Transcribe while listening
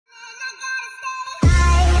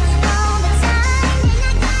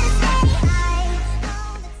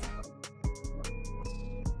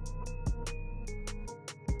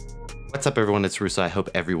What's up, everyone? It's Russo. I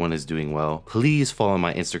hope everyone is doing well. Please follow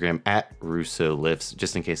my Instagram at Russo Lifts,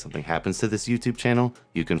 just in case something happens to this YouTube channel.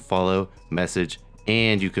 You can follow, message,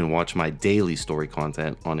 and you can watch my daily story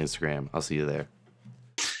content on Instagram. I'll see you there.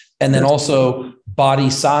 And then also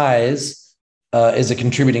body size is a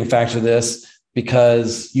contributing factor to this,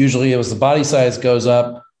 because usually as the body size goes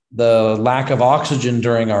up, the lack of oxygen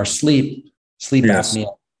during our sleep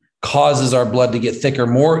apnea causes our blood to get thicker,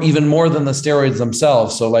 even more than the steroids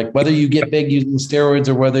themselves. So like whether you get big using steroids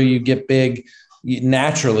or whether you get big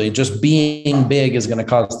naturally, just being big is going to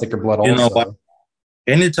cause thicker blood also. You know what?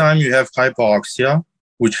 Anytime you have hypoxia,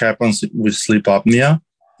 which happens with sleep apnea,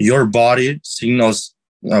 your body signals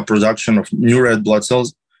production of new red blood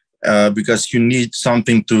cells because you need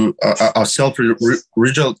something to a self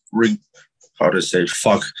how to say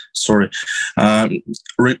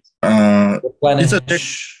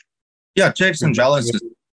checks and balances.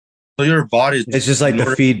 So your body, it's just like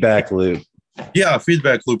the feedback loop. Yeah,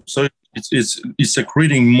 feedback loop. So it's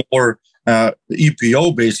secreting more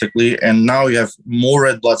EPO basically, and now you have more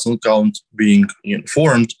red blood cell count being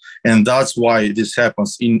formed, and that's why this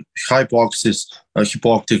happens in hypoxic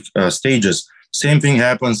stages. Same thing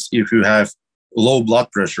happens if you have low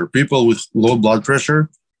blood pressure. People with low blood pressure,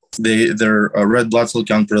 their red blood cell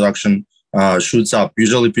count production shoots up.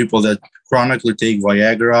 Usually people that chronically take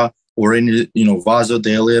Viagra or any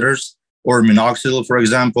vasodilators or minoxidil, for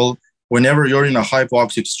example, whenever you're in a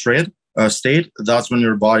hypoxic state, that's when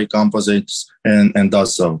your body compensates and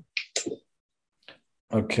does so.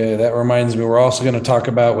 Okay, that reminds me, we're also going to talk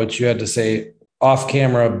about what you had to say off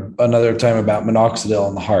camera another time about minoxidil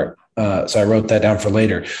in the heart. So I wrote that down for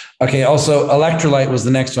later. Okay, also electrolyte was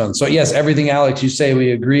the next one. So yes, everything, Alex, you say,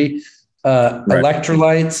 we agree. Right.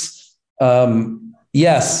 Electrolytes,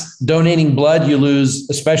 yes, donating blood, you lose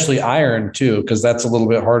especially iron too, because that's a little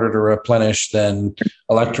bit harder to replenish than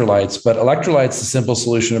electrolytes. But electrolytes, the simple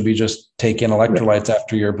solution would be just take in electrolytes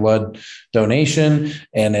after your blood donation.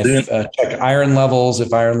 And if check iron levels,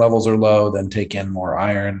 if iron levels are low, then take in more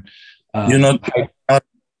iron. With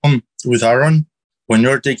iron, when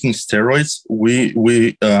you're taking steroids,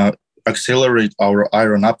 we accelerate our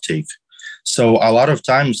iron uptake. So a lot of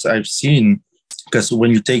times I've seen, because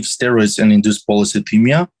when you take steroids and induce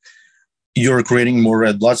polycythemia, you're creating more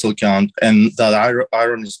red blood cell count, and that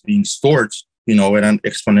iron is being stored, at an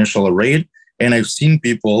exponential rate. And I've seen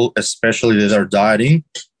people, especially that are dieting,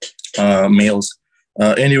 males,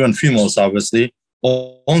 and even females, obviously,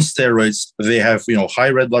 on steroids, they have, high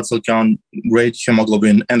red blood cell count, great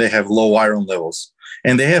hemoglobin, and they have low iron levels.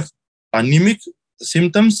 And they have anemic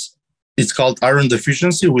symptoms. It's called iron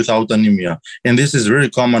deficiency without anemia. And this is really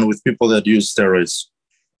common with people that use steroids.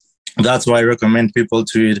 That's why I recommend people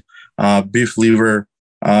to eat beef liver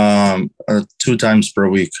 2 times per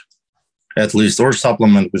week, at least, or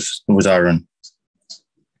supplement with iron.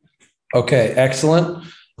 Okay, excellent.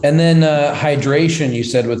 And then hydration, you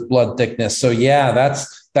said, with blood thickness. So yeah,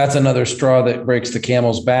 that's another straw that breaks the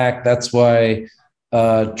camel's back. That's why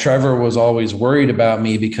Trevor was always worried about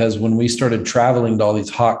me, because when we started traveling to all these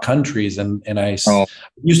hot countries and I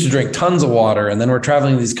used to drink tons of water, and then we're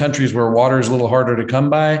traveling to these countries where water is a little harder to come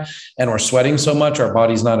by and we're sweating so much, our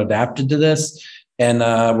body's not adapted to this, and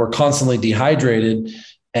we're constantly dehydrated.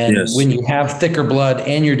 And when you have thicker blood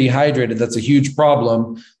and you're dehydrated, that's a huge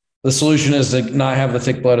problem. The solution is to not have the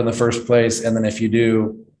thick blood in the first place. And then if you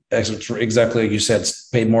do, exactly like you said,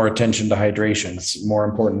 pay more attention to hydration. It's more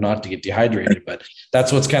important not to get dehydrated, but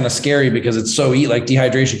that's what's kind of scary, because it's so like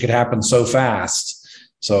dehydration could happen so fast.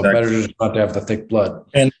 So better just not to have the thick blood.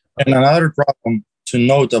 And another problem to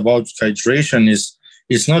note about hydration is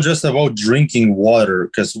it's not just about drinking water,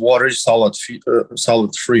 because water is solid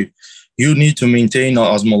free. You need to maintain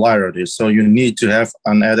osmolarity. So you need to have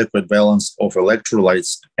an adequate balance of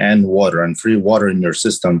electrolytes and water and free water in your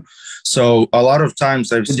system. So a lot of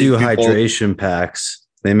times I've seen people hydration packs.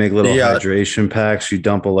 They make little hydration packs. You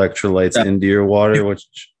dump electrolytes into your water, which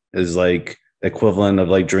is like equivalent of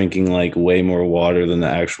like drinking like way more water than the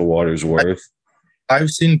actual water's worth.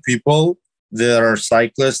 I've seen people that are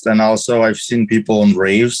cyclists, and also I've seen people on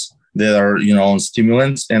raves that are, on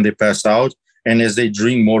stimulants, and they pass out. And as they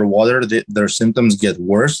drink more water, their symptoms get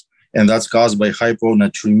worse. And that's caused by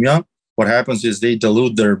hyponatremia. What happens is they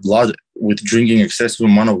dilute their blood with drinking excessive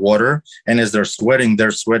amount of water. And as they're sweating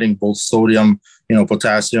both sodium,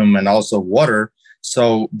 potassium, and also water.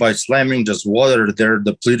 So by slamming just water, they're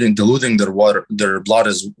diluting their blood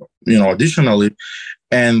as, additionally.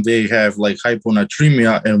 And they have like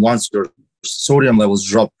hyponatremia. And once your sodium levels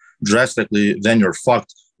drop drastically, then you're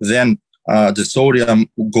fucked. Then the sodium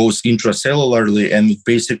goes intracellularly and it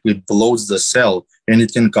basically bloats the cell, and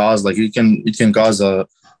it can cause a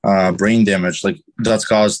brain damage. Like that's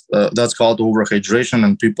called overhydration,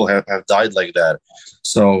 and people have died like that.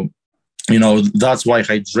 So, that's why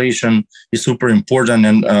hydration is super important.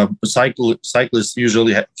 And cyclists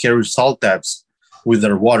usually carry salt tabs with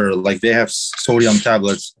their water, like they have sodium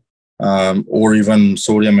tablets, or even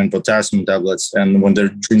sodium and potassium tablets. And when they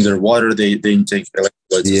drink their water, they intake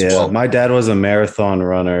electrolytes as well. My dad was a marathon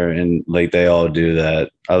runner, and like they all do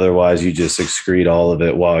that. Otherwise, you just excrete all of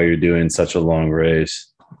it while you're doing such a long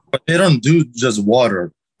race. But they don't do just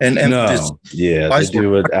water. And no, they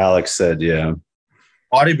do what Alex said. Yeah.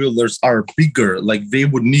 Bodybuilders are bigger, like they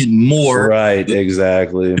would need more. Right,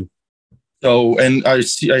 exactly. So, and I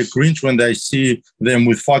cringe when I see them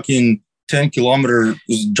with fucking 10-kilometer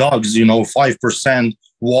jogs, 5%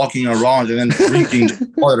 walking around and then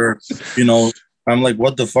drinking water. I'm like,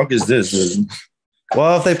 what the fuck is this, dude?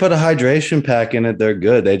 Well, if they put a hydration pack in it, they're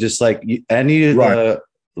good. They just like any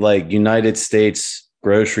like United States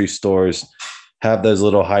grocery stores have those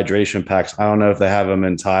little hydration packs. I don't know if they have them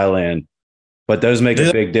in Thailand, but those make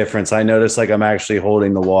a big difference. I notice like I'm actually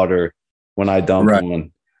holding the water when I dump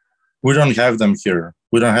one. We don't have them here.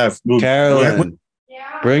 We don't have. Carolyn,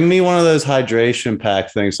 bring me one of those hydration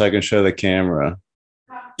pack things so I can show the camera.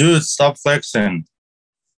 Dude, stop flexing.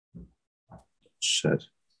 Shit.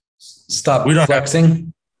 Stop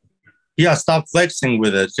flexing? Stop flexing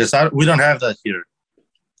with it, because we don't have that here.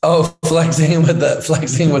 Oh, flexing with the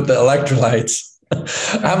electrolytes.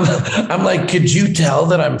 I'm like, could you tell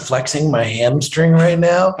that I'm flexing my hamstring right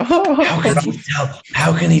now? How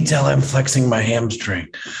can he tell I'm flexing my hamstring?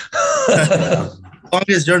 As long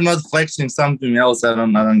as you're not flexing something else, I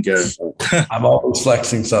don't care. I'm always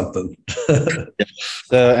flexing something.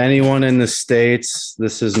 So anyone in the States,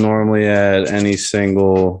 this is normally at any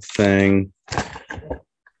single thing.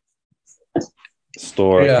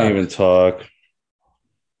 Store, I can't even talk.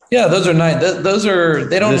 Yeah, those are nice. Those are,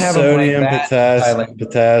 they don't have sodium,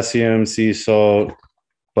 potassium, sea salt.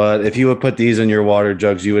 But if you would put these in your water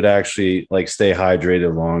jugs, you would actually like stay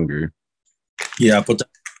hydrated longer. Yeah, but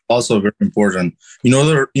also very important. In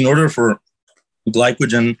order for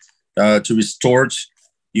glycogen to be stored,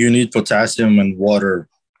 you need potassium and water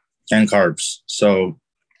and carbs. So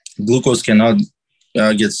glucose cannot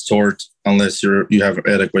get stored unless you have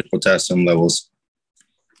adequate potassium levels.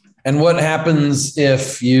 And what happens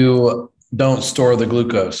if you don't store the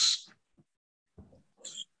glucose?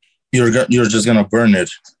 You're just gonna burn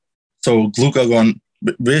it. So glucagon,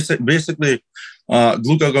 basically,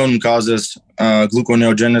 glucagon causes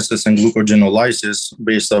gluconeogenesis and glucogenolysis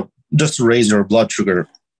based on just to raise your blood sugar.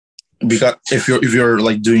 Because if you're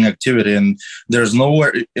like doing activity and there's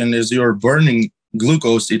nowhere, and as you're burning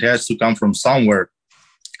glucose, it has to come from somewhere.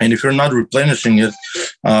 And if you're not replenishing it,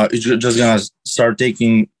 it's just going to start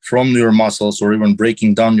taking from your muscles or even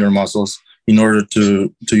breaking down your muscles in order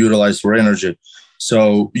to utilize for energy.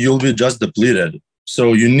 So you'll be just depleted.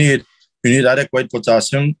 So you need adequate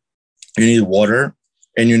potassium, you need water,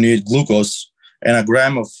 and you need glucose. And a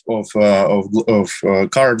gram of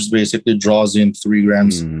carbs basically draws in 3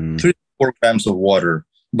 grams, 3 to 4 grams of water.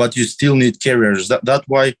 But you still need carriers. That's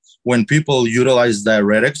why when people utilize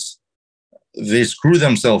diuretics, they screw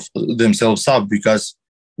themselves up, because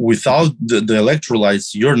without the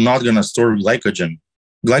electrolytes, you're not going to store glycogen.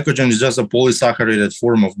 Glycogen is just a polysaccharidated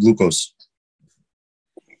form of glucose.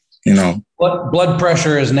 Blood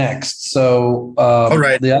pressure is next. So, all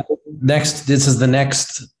right. This is the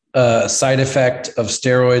next side effect of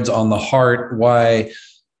steroids on the heart. Why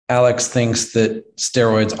Alex thinks that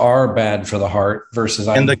steroids are bad for the heart versus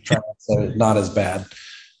I'm trying to say not as bad.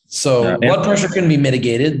 So blood pressure can be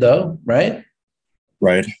mitigated, though, right?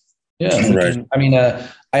 Right. Yeah. Right.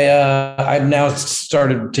 I've now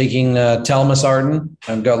started taking telmisartan.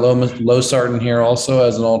 I've got losartan here also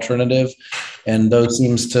as an alternative, and those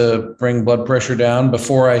seems to bring blood pressure down.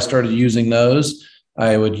 Before I started using those,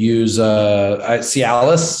 I would use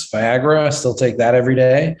Cialis, Viagra. I still take that every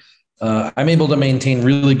day. I'm able to maintain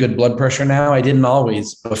really good blood pressure now. I didn't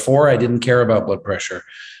always. Before, I didn't care about blood pressure,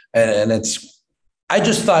 and I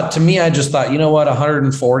just thought, you know what,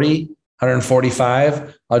 140,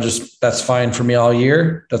 145, that's fine for me all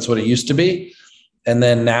year. That's what it used to be. And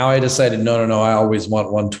then now I decided, no, I always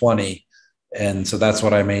want 120. And so that's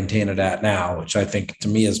what I maintain it at now, which I think to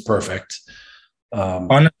me is perfect.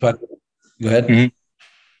 But go ahead.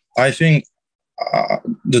 Mm-hmm. I think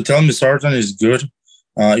the telmisartan is good.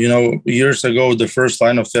 Years ago, the first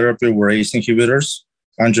line of therapy were ACE inhibitors,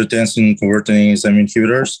 angiotensin converting enzyme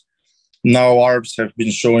inhibitors. Now ARBs have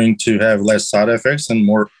been showing to have less side effects and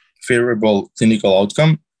more favorable clinical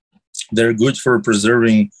outcome. They're good for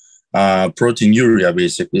preserving proteinuria,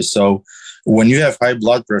 basically. So when you have high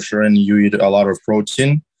blood pressure and you eat a lot of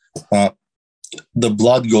protein, the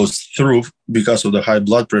blood goes through, because of the high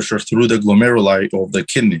blood pressure, through the glomeruli of the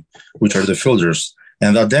kidney, which are the filters,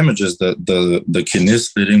 and that damages the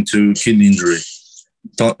kidneys, leading to kidney injury.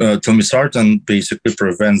 Telmisartan basically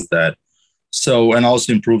prevents that. So, and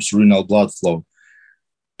also improves renal blood flow.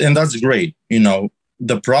 And that's great.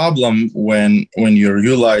 The problem when you're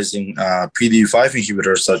utilizing PDE5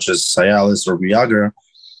 inhibitors such as Cialis or Viagra,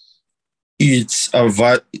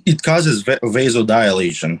 it causes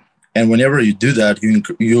vasodilation. And whenever you do that,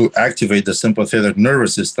 you activate the sympathetic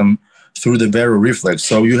nervous system through the baroreflex.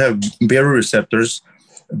 So you have baroreceptors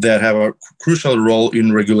that have a crucial role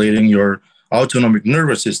in regulating your autonomic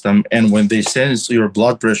nervous system. And when they sense your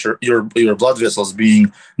blood pressure, your blood vessels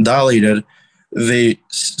being dilated, they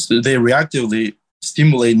reactively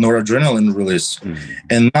stimulate noradrenaline release. Mm-hmm.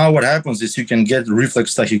 And now what happens is you can get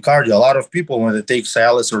reflex tachycardia. A lot of people, when they take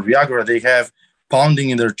Cialis or Viagra, they have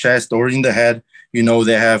pounding in their chest or in the head. They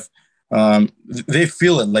have, they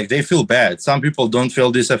feel it, like they feel bad. Some people don't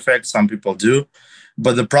feel this effect, some people do.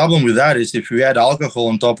 But the problem with that is if you add alcohol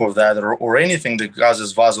on top of that, or anything that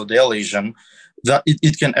causes vasodilation, that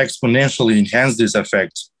it can exponentially enhance this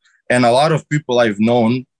effect. And a lot of people I've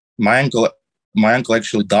known, my uncle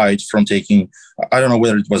actually died from taking, I don't know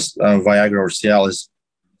whether it was Viagra or Cialis,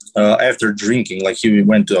 after drinking. Like he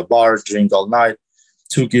went to a bar, drank all night,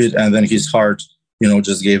 took it, and then his heart,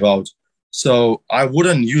 just gave out. So I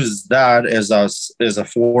wouldn't use that as a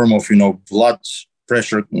form of, blood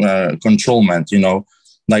pressure controlment,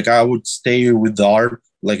 like I would stay with the ARB,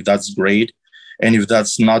 like that's great. And if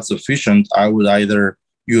that's not sufficient, I would either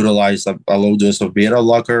utilize a low dose of beta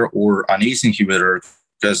blocker or an ACE inhibitor,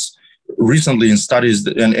 because recently in studies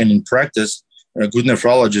and in practice, good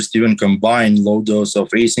nephrologists even combine low dose of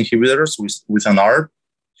ACE inhibitors with an ARB,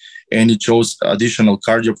 and it shows additional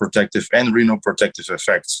cardioprotective and renoprotective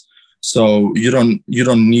effects. So you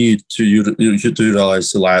don't need to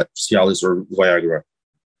utilize Cialis or Viagra.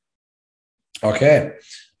 Okay.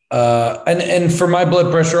 And for my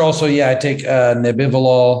blood pressure also, I take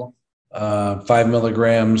Nebivolol, 5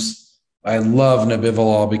 milligrams. I love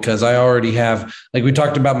Nebivolol because I already have, like we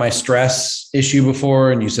talked about my stress issue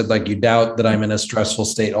before, and you said like you doubt that I'm in a stressful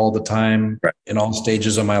state all the time, right, in all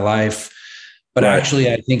stages of my life. But right,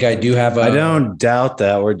 actually, I think I do have I don't doubt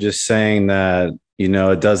that. We're just saying that,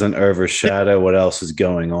 it doesn't overshadow what else is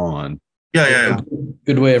going on. Yeah.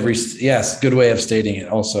 Good way of stating it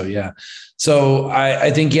also. Yeah. So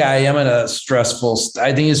I think, I am in a stressful,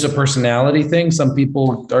 I think it's a personality thing. Some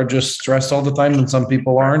people are just stressed all the time and some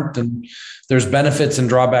people aren't. And there's benefits and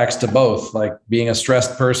drawbacks to both. Like being a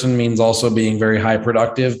stressed person means also being very high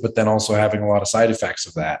productive, but then also having a lot of side effects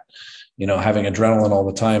of that. Having adrenaline all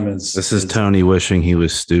the time This is Tony wishing he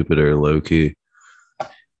was stupider, low-key.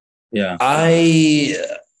 Yeah. I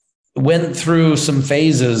went through some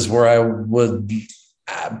phases where I would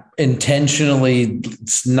intentionally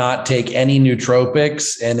not take any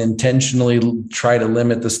nootropics and intentionally try to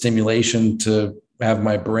limit the stimulation to have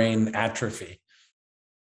my brain atrophy.